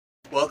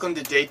Welcome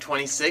to day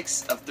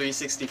 26 of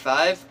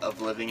 365 of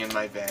living in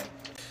my van.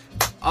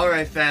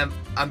 Alright fam,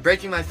 I'm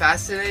breaking my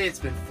fast today. It's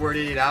been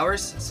 48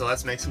 hours, so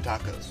let's make some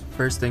tacos.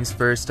 First things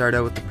first, start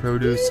out with the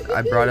produce.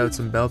 I brought out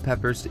some bell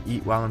peppers to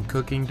eat while I'm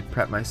cooking to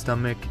prep my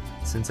stomach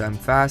since I'm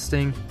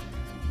fasting.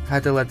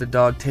 Had to let the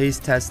dog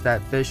taste test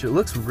that fish. It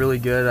looks really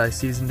good. I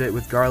seasoned it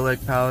with garlic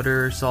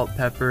powder, salt,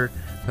 pepper,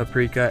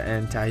 paprika,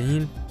 and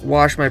tahini.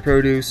 Wash my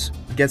produce,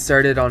 get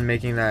started on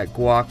making that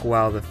guac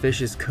while the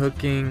fish is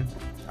cooking.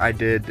 I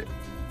did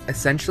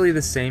essentially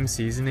the same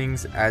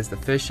seasonings as the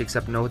fish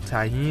except no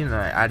tahini, and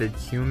I added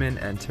cumin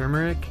and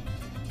turmeric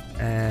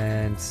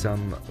and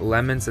some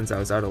lemon since I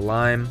was out of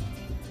lime.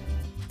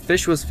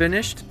 Fish was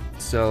finished,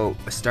 so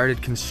I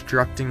started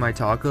constructing my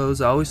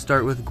tacos. I always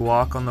start with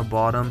guac on the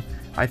bottom.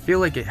 I feel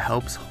like it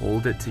helps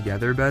hold it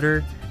together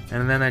better,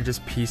 and then I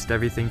just pieced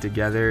everything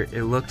together.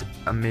 It looked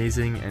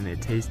amazing and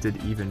it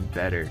tasted even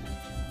better.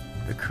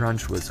 The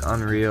crunch was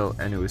unreal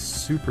and it was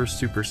super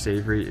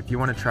savory. If you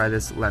want to try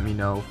this, let me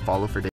know. Follow for days.